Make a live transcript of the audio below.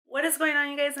What is going on,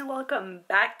 you guys, and welcome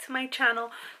back to my channel.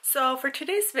 So for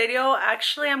today's video,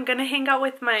 actually I'm gonna hang out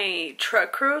with my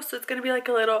truck crew, so it's gonna be like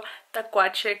a little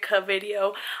tacuache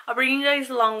video. I'll bring you guys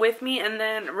along with me. And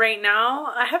then right now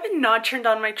I haven't not turned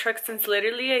on my truck since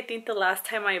literally I think the last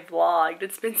time I vlogged.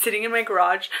 It's been sitting in my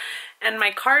garage and my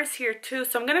car is here too,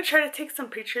 so I'm gonna try to take some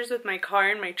pictures with my car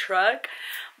and my truck.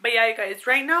 But yeah, you guys,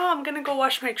 right now I'm gonna go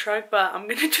wash my truck, but I'm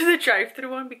gonna do the drive-through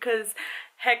one because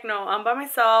heck no, I'm by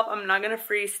myself. I'm not gonna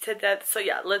freeze to death. So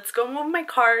yeah, let's go move my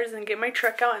cars and get my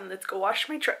truck out and let's go wash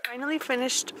my truck. Finally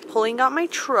finished pulling out my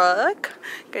truck.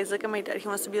 Guys, look at my dad. He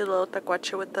wants to be a little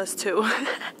tacuache with us too.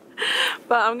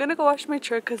 But I'm gonna go wash my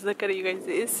truck because look at it, you guys. It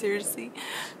is seriously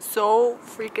so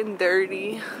freaking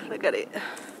dirty. Look at it.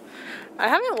 I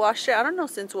haven't washed it, I don't know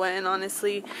since when,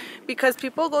 honestly, because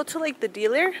people go to like the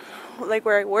dealer, like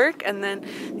where I work, and then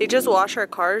they just wash our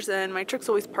cars, and my truck's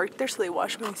always parked there, so they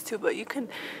wash mine too. But you can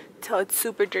tell it's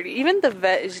super dirty. Even the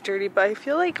vet is dirty, but I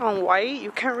feel like on white you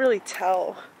can't really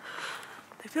tell.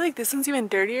 I feel like this one's even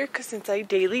dirtier because since I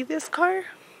daily this car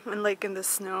and like in the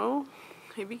snow,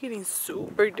 it be getting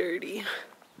super dirty.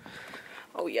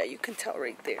 Oh yeah, you can tell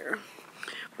right there.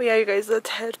 But yeah, you guys, let's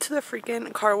head to the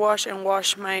freaking car wash and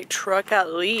wash my truck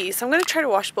at least. I'm gonna try to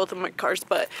wash both of my cars,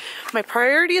 but my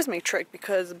priority is my truck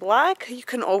because black, you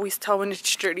can always tell when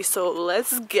it's dirty. So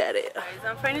let's get it. Guys,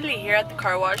 I'm finally here at the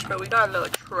car wash, but we got a little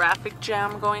traffic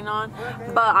jam going on.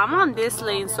 But I'm on this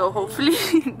lane, so hopefully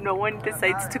no one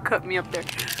decides to cut me up there.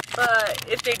 But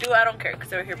if they do, I don't care because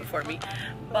they were here before me.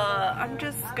 But I'm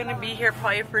just gonna be here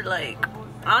probably for like,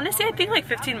 honestly, I think like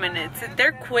 15 minutes.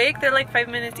 They're quick, they're like 5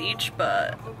 minutes each,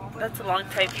 but that's a long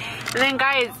time. And then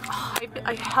guys,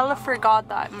 I hella forgot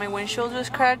that my windshield was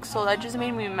cracked, so that just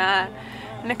made me mad.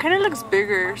 And it kind of looks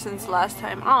bigger since last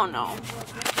time. I don't know.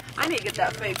 I need to get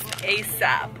that fixed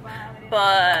ASAP.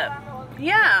 But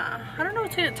yeah, I don't know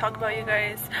what to talk about, you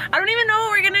guys. I don't even know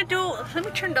what we're gonna do. Let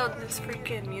me turn down this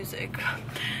freaking music.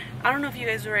 I don't know if you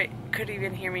guys could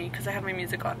even hear me because I have my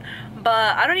music on.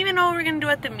 But I don't even know what we're gonna do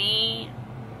at the meet.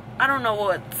 I don't know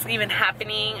what's even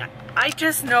happening. I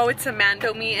just know it's a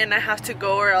Mando meet and I have to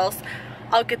go or else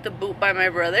I'll get the boot by my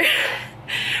brother.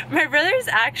 My brother's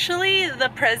actually the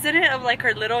president of like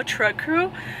our little truck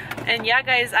crew. And yeah,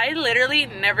 guys, I literally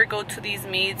never go to these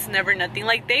meets, never nothing.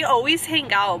 Like, they always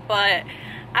hang out, but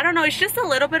I don't know, it's just a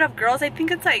little bit of girls. I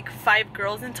think it's like 5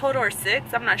 girls in total or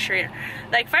 6, I'm not sure.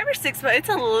 Like 5 or 6, but it's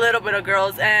a little bit of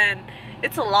girls and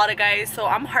it's a lot of guys, so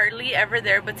I'm hardly ever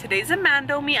there. But today's a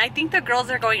Mando meet. I think the girls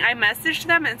are going. I messaged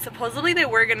them and supposedly they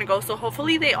were gonna go, so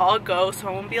hopefully they all go so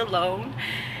I won't be alone.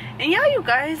 And yeah, you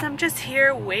guys, I'm just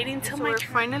here waiting till we're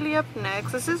finally up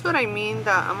next. This is what I mean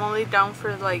that I'm only down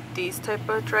for like these type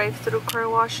of drive-through car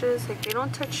washes. Like, they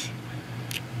don't touch,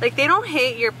 like, they don't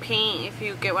hit your paint, if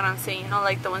you get what I'm saying. You know,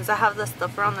 like the ones that have the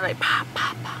stuff around, they're like pa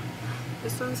pa pa.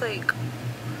 This one's like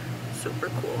super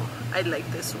cool. I like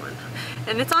this one,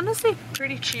 and it's honestly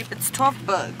pretty cheap. It's 12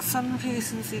 bucks. I don't know if you guys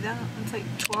can see that. It's like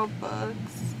 12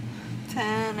 bucks,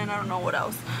 10, and I don't know what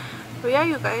else. But yeah,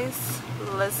 you guys,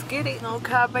 let's get it. No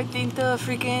cap, I think the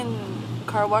freaking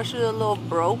car wash is a little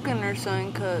broken or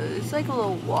something because it's like a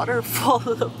little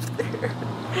waterfall up there.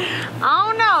 I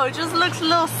don't know, it just looks a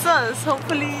little sus.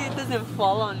 Hopefully it doesn't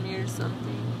fall on me or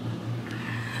something.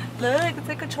 Look, it's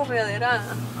like a chorreadera.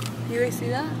 You guys see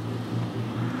that?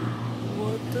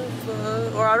 What the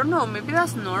fuck? Or I don't know, maybe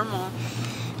that's normal.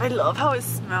 I love how it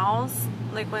smells,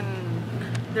 like when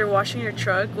they're washing your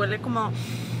truck. Huele como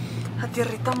a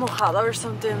tierrita mojada or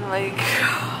something. Like,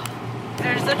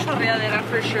 there's a chorreadera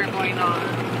for sure going on.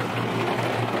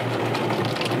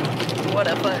 What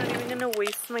a fuck. I'm not even gonna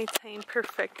waste my time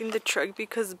perfecting the truck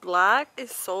because black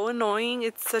is so annoying.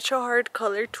 It's such a hard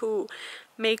color to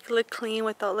make look clean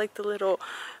without like the little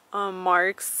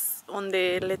marks on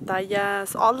the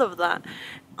letallas, all of that.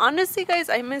 Honestly, guys,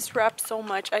 I miss wrap so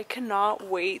much. I cannot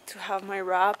wait to have my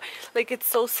wrap. Like, it's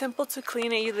so simple to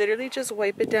clean it. You literally just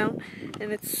wipe it down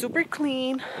and it's super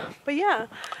clean. But yeah,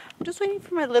 I'm just waiting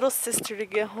for my little sister to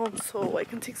get home so I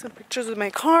can take some pictures with my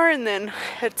car and then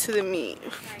head to the meet.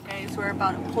 Alright guys, we're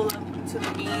about to pull up to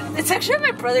the meet. It's actually at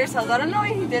my brother's house. I don't know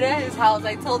why he did it at his house.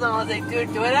 I told him, I was like,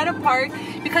 dude, do it at a park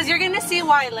because you're gonna see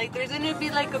why. Like, there's gonna be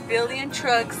like a billion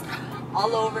trucks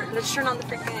all over. Let's turn on the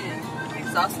freaking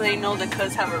exhaust so they know the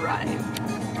cuz have arrived.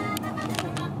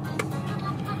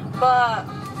 But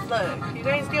look, you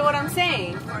guys get what I'm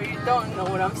saying, or you don't know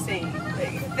what I'm saying.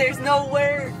 Like, there's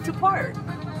nowhere to park.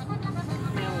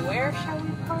 And where shall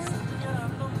we park?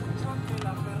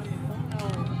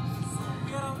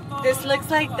 Oh. This looks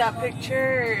like that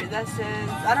picture that says,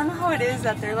 I don't know how it is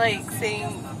that they're like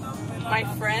saying my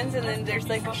friends and then there's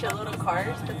like a shitload of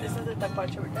cars, but this is the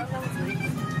tacuache we're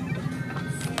doing.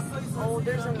 Oh,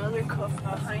 there's another cup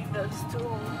behind us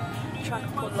too. Trying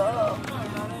to pull up.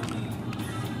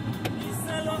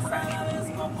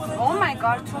 Oh my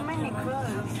god, too many cups.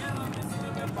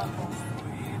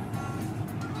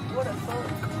 What a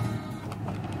fuck.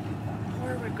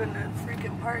 Where are we gonna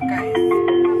freaking park, guys?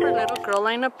 Our little girl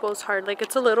lineup goes hard. Like,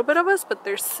 it's a little bit of us, but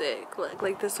they're sick.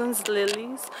 Like this one's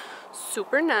Lily's.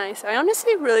 Super nice. I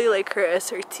honestly really like her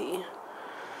SRT.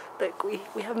 Like, we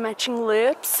have matching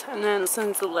lips. And then this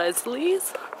one's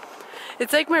Leslie's.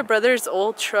 It's like my brother's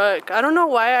old truck. I don't know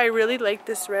why I really like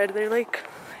this red. They're like,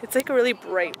 it's like a really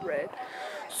bright red.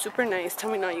 Super nice.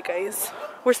 Tell me now, you guys.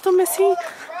 We're still missing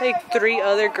like 3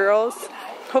 other girls.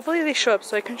 Hopefully they show up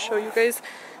so I can show you guys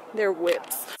their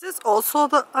whips. This is also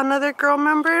another girl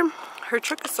member. Her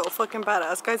truck is so fucking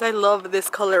badass, guys. I love this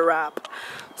color wrap.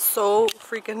 So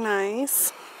freaking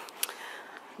nice.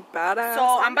 Badass.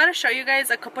 So I'm about to show you guys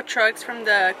a couple trucks from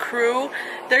the crew.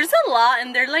 There's a lot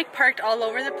and they're like parked all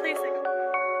over the place.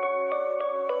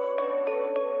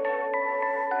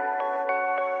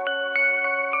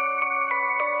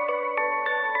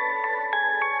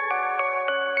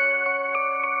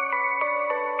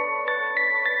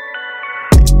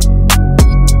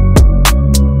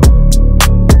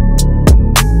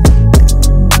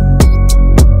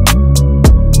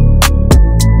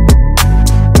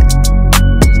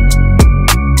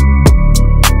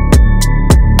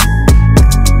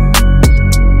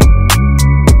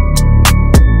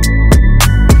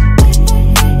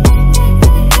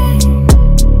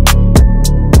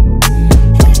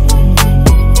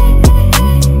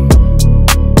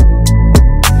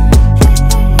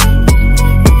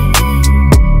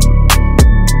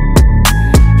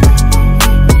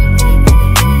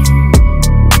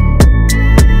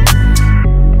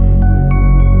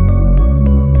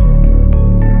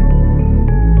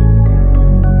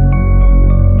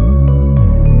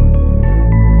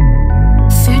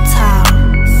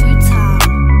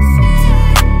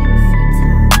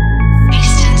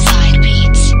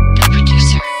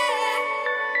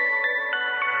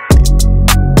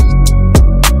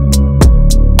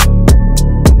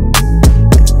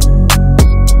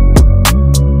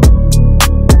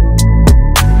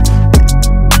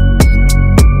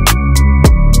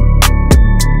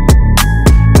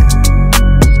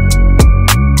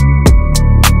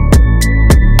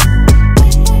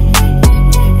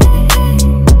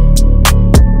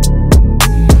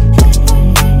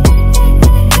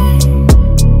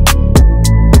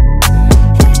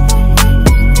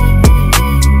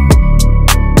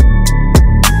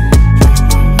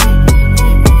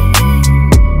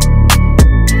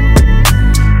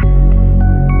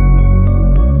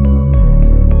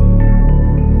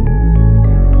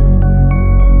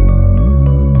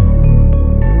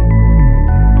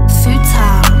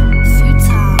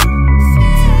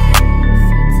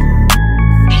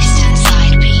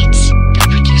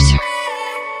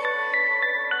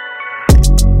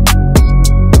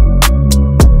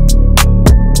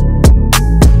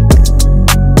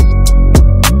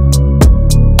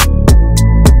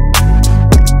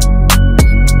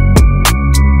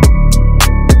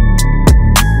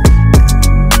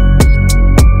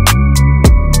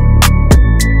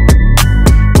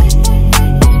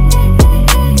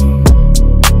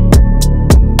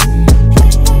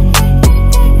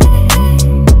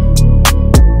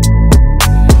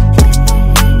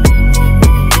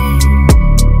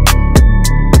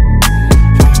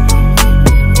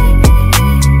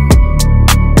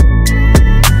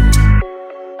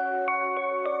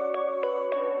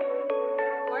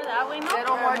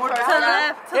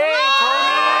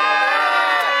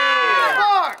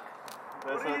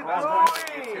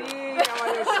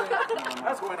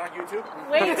 That's going on YouTube.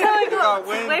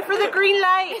 Wait for the green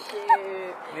light.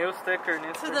 New sticker,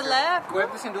 new sticker. To the left.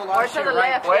 Coeptiz can do a lot of shit,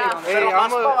 right? Hey, I'm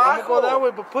gonna go that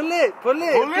way, but pull it.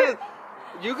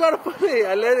 You gotta pull it.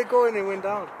 I let it go and it went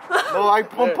down. No, I'm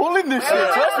pulling this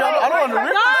shit. Trust me, I don't want to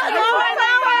rip this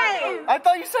shit. I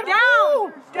thought you said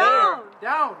down.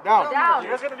 You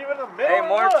guys gotta leave it in the middle. Hey,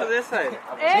 more to this side.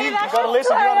 Hey, you gotta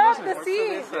listen.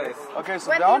 Okay,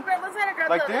 so down.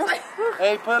 Like this?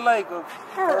 Hey, put like a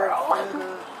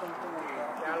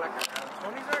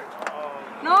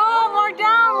No, more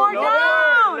down.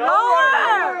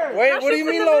 Lower. Wait, what do you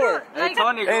mean lower? Hey,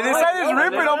 Tony. Hey, this side is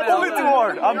ripping. I'm pulling too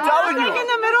hard. I'm telling you. Like in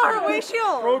the middle of her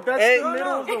windshield. Bro, that's the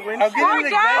middle of the windshield.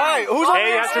 Alright, who's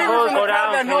go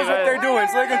down. that knows what they're doing,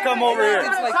 so they can come over here.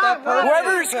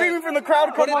 Whoever is screaming from the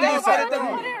crowd, come on this side.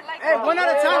 Hey, one at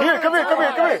a time. Here, come here.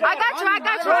 I got you.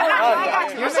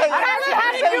 You said you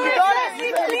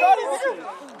got it.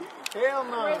 Hell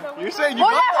no. You're saying you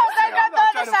got it. Got the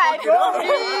other side.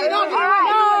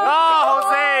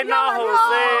 No,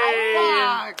 Jose.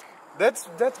 That's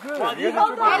good. Hey,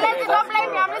 don't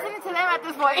blame me. I'm listening to them at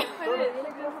this point.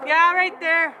 Yeah, right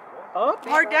there. Up?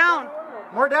 More down.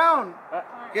 More down.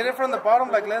 Get it from the bottom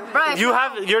like Leslie.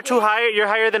 You're too high. You're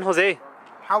higher than Jose.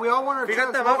 How we all want our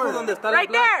Fíjate trucks abajo lower. donde está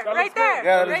Right there, right there.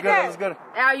 Yeah, that looks right good. there. That looks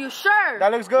good. Are you sure?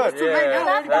 That looks good. Yeah,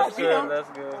 that's good. That's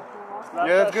good. Yeah,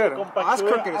 that's good. Oh, that's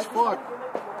crooked as fuck.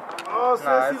 Oh,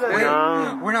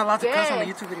 so We're not allowed to cuss on the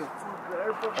YouTube video.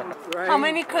 How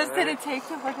many cuts did it take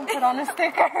to fucking put on a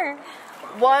sticker?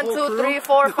 1, 2, 3,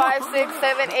 4, 5, 6,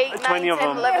 7, 8, 9, 20 of 10,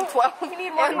 them. 11, 12.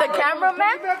 And the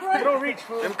cameraman?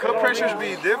 Them cup pressures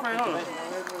be different,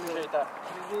 huh?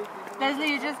 Leslie,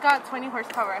 you just got 20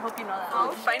 horsepower. I hope you know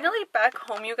that. Finally back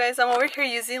home, you guys. I'm over here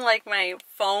using like my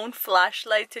phone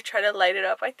flashlight to try to light it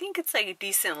up. I think it's like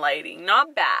decent lighting.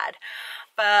 Not bad.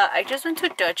 But I just went to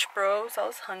Dutch Bros. I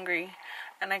was hungry.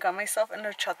 And I got myself an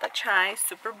horchata chai,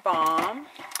 super bomb.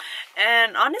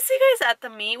 And honestly, guys, at the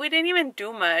meet, we didn't even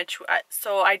do much.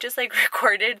 So I just like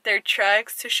recorded their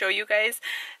trucks to show you guys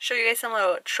some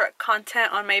little truck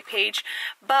content on my page.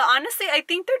 But honestly, I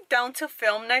think they're down to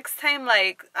film next time.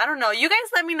 Like, I don't know. You guys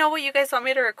let me know what you guys want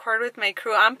me to record with my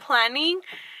crew. I'm planning,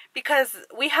 because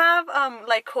we have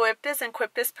like Coeptiz and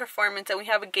Coeptiz Performance, and we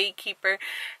have a gatekeeper.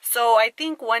 So I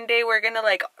think one day we're gonna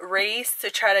like race to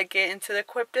try to get into the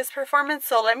Coeptiz Performance.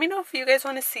 So let me know if you guys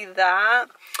want to see that,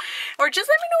 or just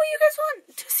let me know what you guys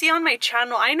want to see on my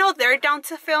channel. I know they're down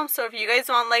to film, so if you guys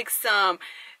want like some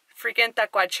freaking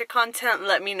tacuache content,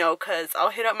 let me know, because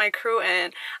I'll hit up my crew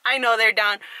and I know they're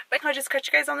down. But I'll just catch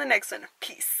you guys on the next one.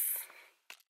 Peace.